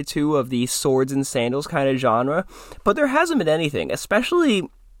category too, of the swords and sandals kind of genre, but there hasn't been anything, especially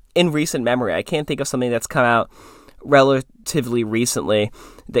in recent memory. I can't think of something that's come out relatively recently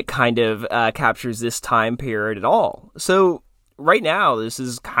that kind of captures this time period at all. So right now, this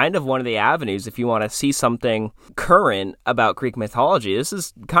is kind of one of the avenues. If you want to see something current about Greek mythology, this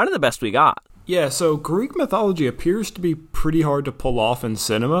is kind of the best we got. Yeah, so Greek mythology appears to be pretty hard to pull off in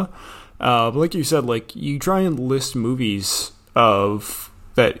cinema. Like you said, like you try and list movies of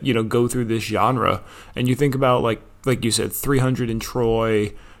that, go through this genre, and you think about like you said, 300 in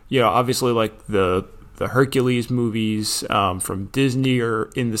Troy. Obviously like the Hercules movies from Disney are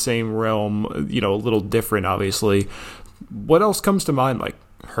in the same realm, a little different, obviously. What else comes to mind? Like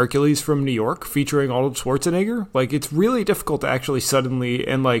Hercules from New York featuring Arnold Schwarzenegger? Like, it's really difficult to actually suddenly,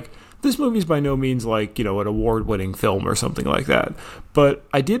 and like, this movie's by no means like, an award-winning film or something like that. But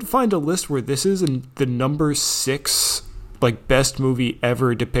I did find a list where this is in the number 6, like, best movie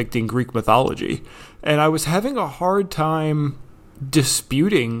ever depicting Greek mythology. And I was having a hard time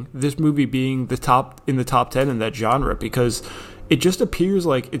disputing this movie being in the top 10 in that genre, because it just appears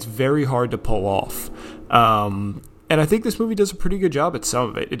like it's very hard to pull off. And I think this movie does a pretty good job at some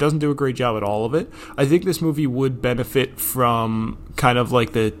of it. It doesn't do a great job at all of it. I think this movie would benefit from kind of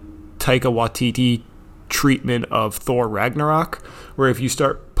like the Taika Waititi treatment of Thor Ragnarok, where if you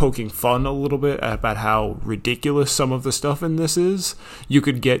start poking fun a little bit about how ridiculous some of the stuff in this is, you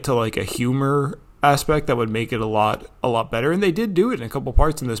could get to like a humor aspect that would make it a lot better. And they did do it in a couple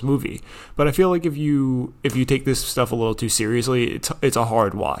parts in this movie, but I feel like if you take this stuff a little too seriously, it's a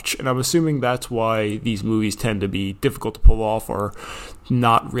hard watch. And I'm assuming that's why these movies tend to be difficult to pull off or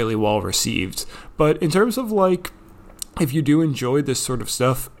not really well received. But in terms of like, if you do enjoy this sort of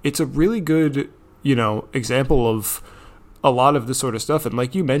stuff, it's a really good example of a lot of this sort of stuff. And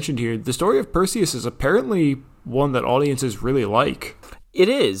like you mentioned here, the story of Perseus is apparently one that audiences really like. It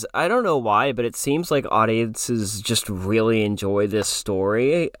is. I don't know why, but it seems like audiences just really enjoy this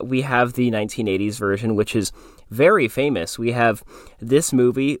story. We have the 1980s version, which is very famous. We have this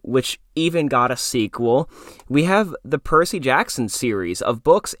movie, which even got a sequel. We have the Percy Jackson series of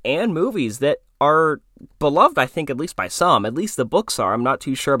books and movies that are beloved, I think, at least by some. At least the books are. I'm not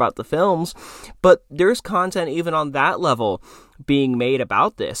too sure about the films, but there's content even on that level being made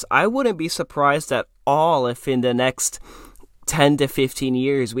about this. I wouldn't be surprised at all if in the next 10 to 15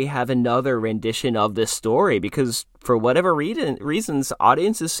 years we have another rendition of this story, because for whatever reasons,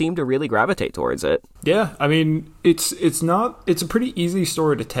 audiences seem to really gravitate towards it. Yeah, I mean, it's a pretty easy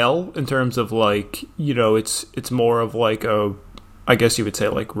story to tell in terms of like, it's more of like a, I guess you would say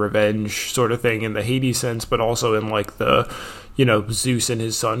like revenge sort of thing in the Hades sense, but also in like the, Zeus and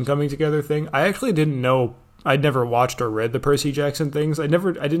his son coming together thing. I actually didn't know, I'd never watched or read the Percy Jackson things. I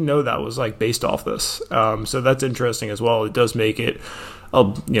didn't know that was like based off this. So that's interesting as well. It does make it,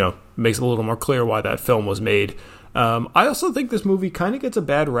 makes it a little more clear why that film was made. I also think this movie kind of gets a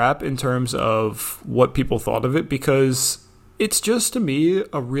bad rap in terms of what people thought of it, because it's just, to me,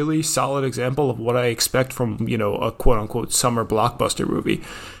 a really solid example of what I expect from, a quote-unquote summer blockbuster movie.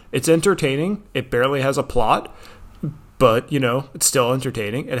 It's entertaining. It barely has a plot, but, it's still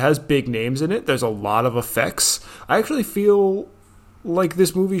entertaining. It has big names in it. There's a lot of effects. I actually feel like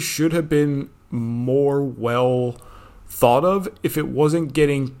this movie should have been more well thought of if it wasn't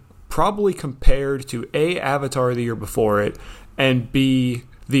getting probably compared to A, Avatar the year before it, and B,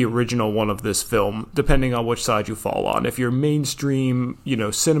 the original one of this film, depending on which side you fall on. If you're mainstream,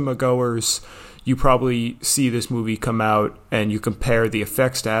 cinema goers, you probably see this movie come out and you compare the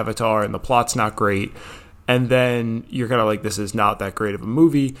effects to Avatar and the plot's not great, and then you're kind of like, this is not that great of a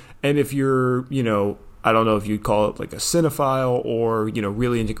movie. And if you're, I don't know if you'd call it like a cinephile or,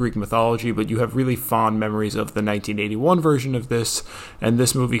 really into Greek mythology, but you have really fond memories of the 1981 version of this, and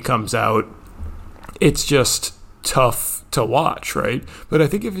this movie comes out, it's just tough to watch, right? But I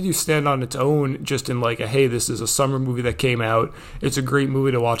think if you stand on its own, just in like a, hey, this is a summer movie that came out, it's a great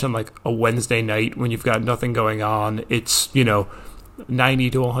movie to watch on like a Wednesday night when you've got nothing going on. It's, 90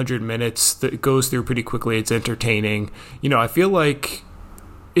 to 100 minutes that goes through pretty quickly. It's entertaining. I feel like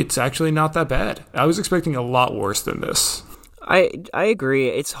it's actually not that bad. I was expecting a lot worse than this. I agree.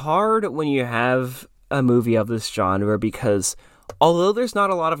 It's hard when you have a movie of this genre because although there's not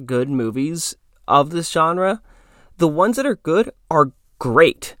a lot of good movies of this genre, the ones that are good are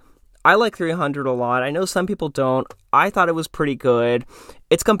great. I like 300 a lot. I know some people don't. I thought it was pretty good.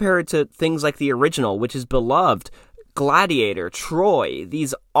 It's compared to things like the original, which is beloved, Gladiator, Troy,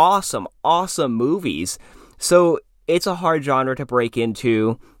 these awesome, awesome movies. So it's a hard genre to break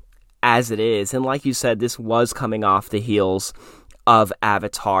into as it is. And like you said, this was coming off the heels of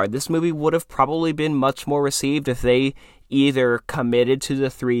Avatar. This movie would have probably been much more received if they either committed to the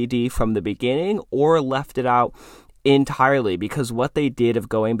 3D from the beginning or left it out entirely, because what they did of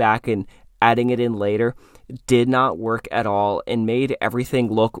going back and adding it in later did not work at all and made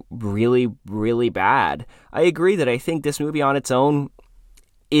everything look really, really bad. I agree that I think this movie on its own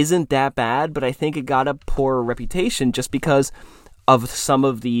isn't that bad, but I think it got a poor reputation just because of some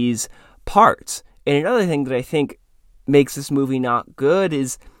of these parts. And another thing that I think makes this movie not good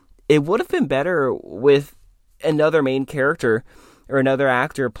is it would have been better with another main character or another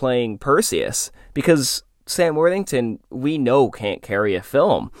actor playing Perseus, because Sam Worthington, we know, can't carry a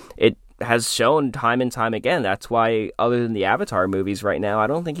film. It has shown time and time again. That's why, other than the Avatar movies right now, I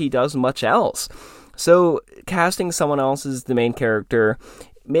don't think he does much else. So casting someone else as the main character,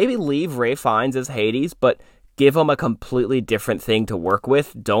 maybe leave Ralph Fiennes as Hades, but give him a completely different thing to work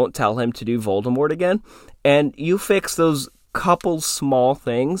with. Don't tell him to do Voldemort again. And you fix those couple small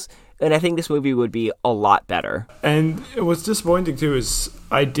things, and I think this movie would be a lot better. And what's disappointing, too, is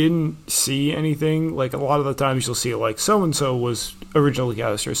I didn't see anything. Like, a lot of the times you'll see, like, so-and-so was originally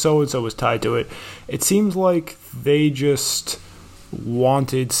cast or so-and-so was tied to it. It seems like they just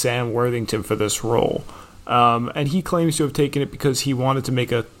wanted Sam Worthington for this role. And he claims to have taken it because he wanted to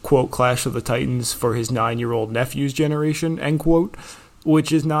make a, quote, Clash of the Titans for his 9-year-old nephew's generation, end quote,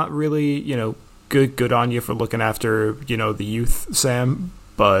 which is not really, good on you for looking after, the youth, Sam,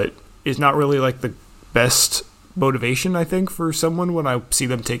 but it's not really like the best motivation, I think, for someone when I see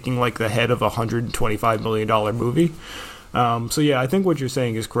them taking like the head of a $125 million movie. So yeah, I think what you're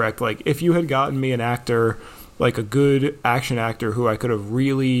saying is correct. Like, if you had gotten me an actor, like a good action actor who I could have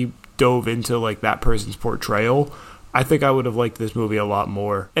really dove into like that person's portrayal, I think I would have liked this movie a lot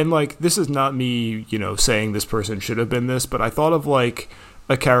more. And like, this is not me, saying this person should have been this, but I thought of like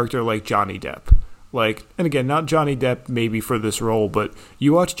a character like Johnny Depp. Like, and again, not Johnny Depp maybe for this role, but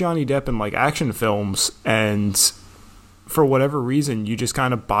you watch Johnny Depp in like action films and for whatever reason, you just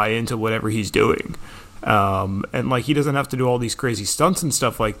kind of buy into whatever he's doing. And like, he doesn't have to do all these crazy stunts and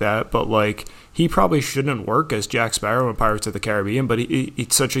stuff like that, but like, he probably shouldn't work as Jack Sparrow in Pirates of the Caribbean, but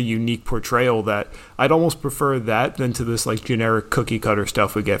it's such a unique portrayal that I'd almost prefer that than to this like generic cookie cutter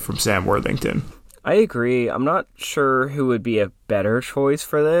stuff we get from Sam Worthington. I agree. I'm not sure who would be a better choice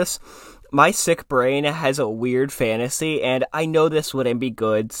for this. My sick brain has a weird fantasy, and I know this wouldn't be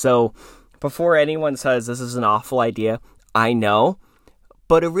good, so before anyone says this is an awful idea, I know.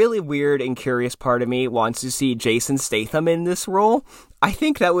 But a really weird and curious part of me wants to see Jason Statham in this role. I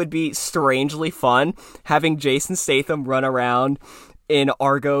think that would be strangely fun, having Jason Statham run around in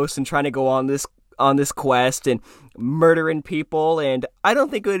Argos and trying to go on this quest and murdering people, and I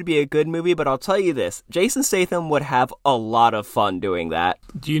don't think it would be a good movie, but I'll tell you this, Jason Statham would have a lot of fun doing that.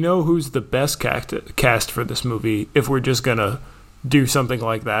 Do you know who's the best cast for this movie, if we're just gonna do something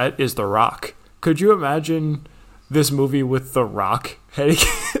like that, is The Rock. Could you imagine this movie with The Rock heading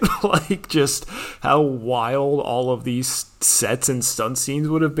like just how wild all of these sets and stunt scenes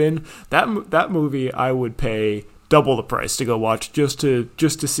would have been? That movie I would pay double the price to go watch just to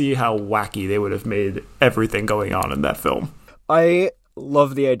see how wacky they would have made everything going on in that film. I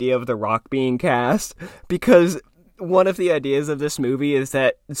love the idea of The Rock being cast because one of the ideas of this movie is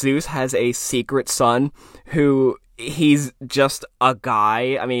that Zeus has a secret son who he's just a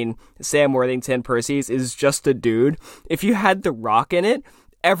guy. I mean, Sam Worthington, Perseus, is just a dude. If you had The Rock in it,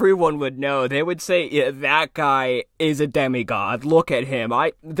 everyone would know. They would say, yeah, that guy is a demigod. Look at him.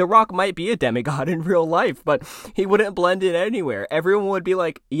 The Rock might be a demigod in real life, but he wouldn't blend in anywhere. Everyone would be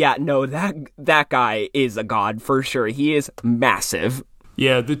like, yeah, no, that guy is a god for sure. He is massive.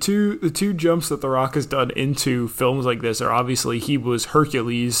 Yeah, the two jumps that The Rock has done into films like this are obviously he was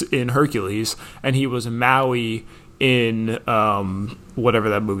Hercules in Hercules, and he was Maui in whatever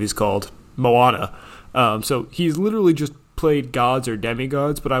that movie's called, Moana. So he's literally just played gods or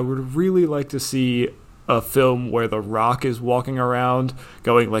demigods, but I would really like to see a film where The Rock is walking around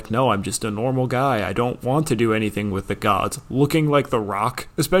going like, no, I'm just a normal guy. I don't want to do anything with the gods. Looking like The Rock,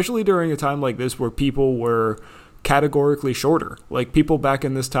 especially during a time like this where people were categorically shorter. Like, people back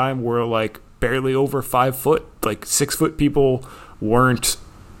in this time were like barely over 5 foot. Like 6 foot people weren't,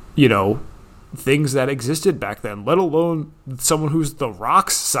 things that existed back then, let alone someone who's The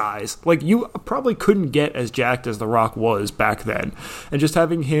Rock's size. Like, you probably couldn't get as jacked as The Rock was back then. And just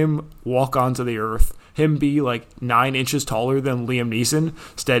having him walk onto the earth, him be like 9 inches taller than Liam Neeson,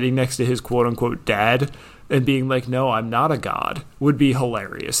 standing next to his quote-unquote dad, and being like, no, I'm not a god, would be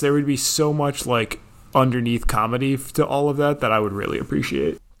hilarious. There would be so much like underneath comedy to all of that I would really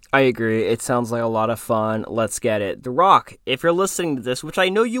appreciate. I agree. It sounds like a lot of fun. Let's get it. The Rock, if you're listening to this, which I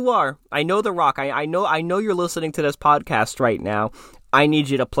know you are, I know The Rock, I know you're listening to this podcast right now, I need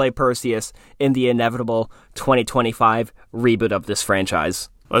you to play Perseus in the inevitable 2025 reboot of this franchise.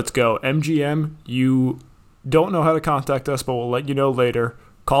 Let's go. MGM, you don't know how to contact us, but we'll let you know later.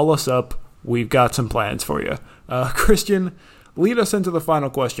 Call us up. We've got some plans for you. Christian, lead us into the final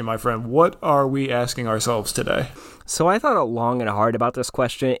question, my friend. What are we asking ourselves today? So I thought long and hard about this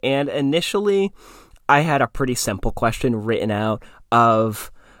question, and initially I had a pretty simple question written out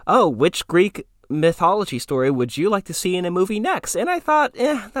of, which Greek mythology story would you like to see in a movie next? And I thought,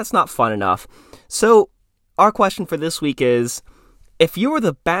 that's not fun enough. So our question for this week is, if you were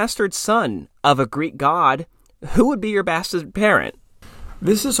the bastard son of a Greek god, who would be your bastard parent?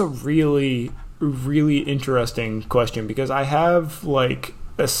 This is a really, really interesting question because I have like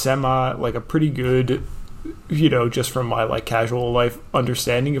a pretty good, just from my like casual life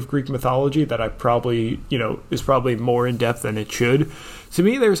understanding of Greek mythology that I probably, is probably more in depth than it should. To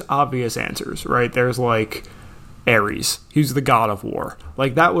me, there's obvious answers, right? There's like Ares, who's the god of war.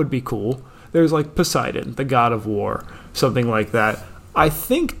 Like, that would be cool. There's like Poseidon, the god of war, something like that. I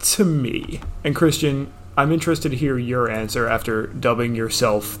think to me, and Christian, I'm interested to hear your answer after dubbing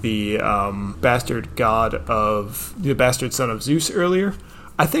yourself the bastard son of Zeus earlier.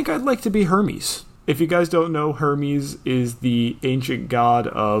 I think I'd like to be Hermes. If you guys don't know, Hermes is the ancient god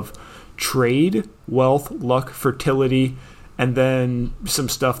of trade, wealth, luck, fertility, and then some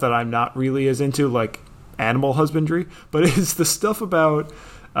stuff that I'm not really as into, like animal husbandry. But it's the stuff about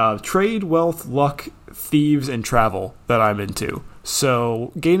trade, wealth, luck, thieves, and travel that I'm into.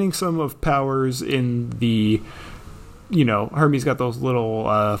 So gaining some of powers in the, Hermes got those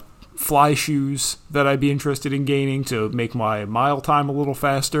little fly shoes that I'd be interested in gaining to make my mile time a little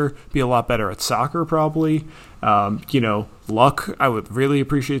faster, be a lot better at soccer probably. Luck, I would really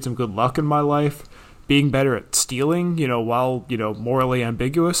appreciate some good luck in my life. Being better at stealing, while, morally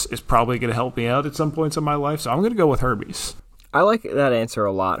ambiguous is probably going to help me out at some points in my life. So I'm going to go with Hermes. I like that answer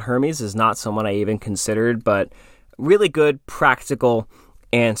a lot. Hermes is not someone I even considered, but really good, practical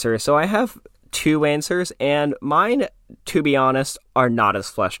answer. So I have 2 answers, and mine, to be honest, are not as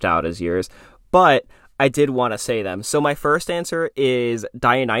fleshed out as yours, but I did want to say them. So my first answer is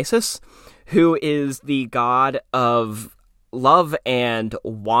Dionysus, who is the god of love and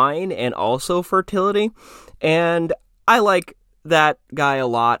wine and also fertility, and I like that guy a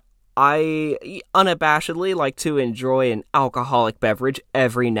lot. I unabashedly like to enjoy an alcoholic beverage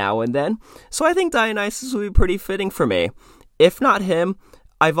every now and then, so I think Dionysus would be pretty fitting for me. If not him,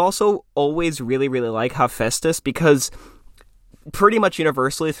 I've also always really, really liked Hephaestus because pretty much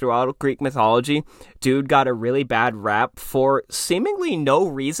universally throughout Greek mythology, dude got a really bad rap for seemingly no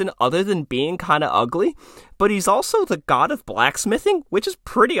reason other than being kind of ugly, but he's also the god of blacksmithing, which is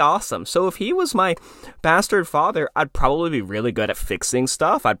pretty awesome. So if he was my bastard father, I'd probably be really good at fixing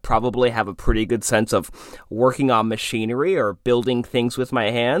stuff. I'd probably have a pretty good sense of working on machinery or building things with my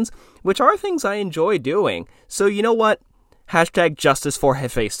hands, which are things I enjoy doing. So you know what? Hashtag justice for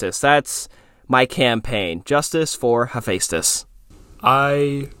Hephaestus. That's my campaign. Justice for Hephaestus.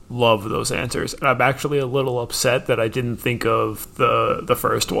 I love those answers, and I'm actually a little upset that I didn't think of the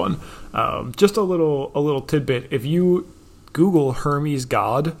first one. Just a little tidbit: if you Google Hermes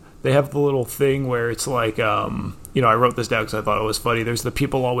God, they have the little thing where it's like, I wrote this down because I thought it was funny. There's the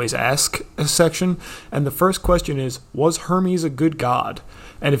people always ask section, and the first question is, was Hermes a good god?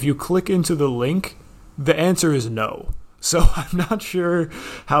 And if you click into the link, the answer is no. So I'm not sure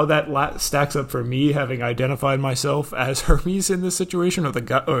how that stacks up for me, having identified myself as Hermes in this situation, or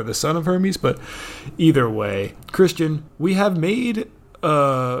the son of Hermes. But either way, Christian, we have made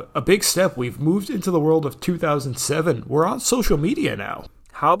a big step. We've moved into the world of 2007. We're on social media now.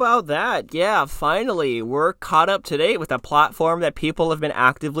 How about that? Yeah, finally, we're caught up to date with a platform that people have been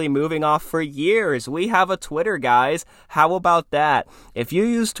actively moving off for years. We have a Twitter, guys. How about that? If you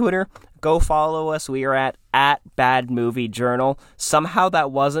use Twitter, go follow us. We are at Bad Movie Journal. Somehow that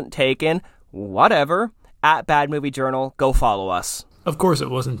wasn't taken. Whatever. At Bad Movie Journal, go follow us. Of course it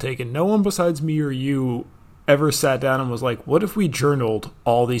wasn't taken. No one besides me or you ever sat down and was like, what if we journaled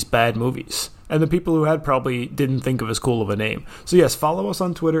all these bad movies? And the people who had probably didn't think of as cool of a name. So yes, follow us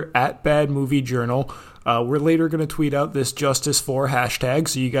on Twitter at Bad Movie Journal. We're later going to tweet out this Justice for hashtag,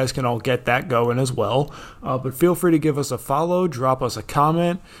 so you guys can all get that going as well. But feel free to give us a follow, drop us a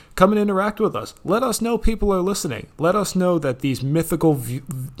comment, come and interact with us. Let us know people are listening. Let us know that these mythical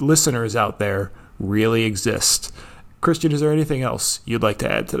listeners out there really exist. Christian, is there anything else you'd like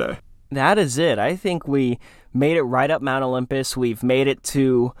to add today? That is it. I think we made it right up Mount Olympus. We've made it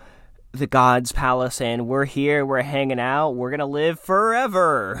to the God's Palace, and we're here, we're hanging out, we're gonna live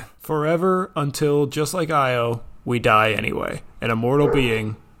forever. Forever until, just like Io, we die anyway. An immortal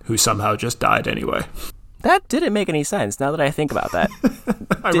being who somehow just died anyway. That didn't make any sense, now that I think about that.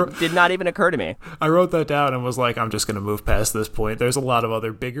 Did not even occur to me. I wrote that down and was like, I'm just going to move past this point. There's a lot of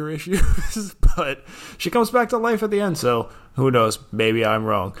other bigger issues, but she comes back to life at the end, so who knows? Maybe I'm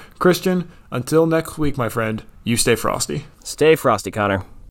wrong. Christian, until next week, my friend, you stay frosty. Stay frosty, Connor.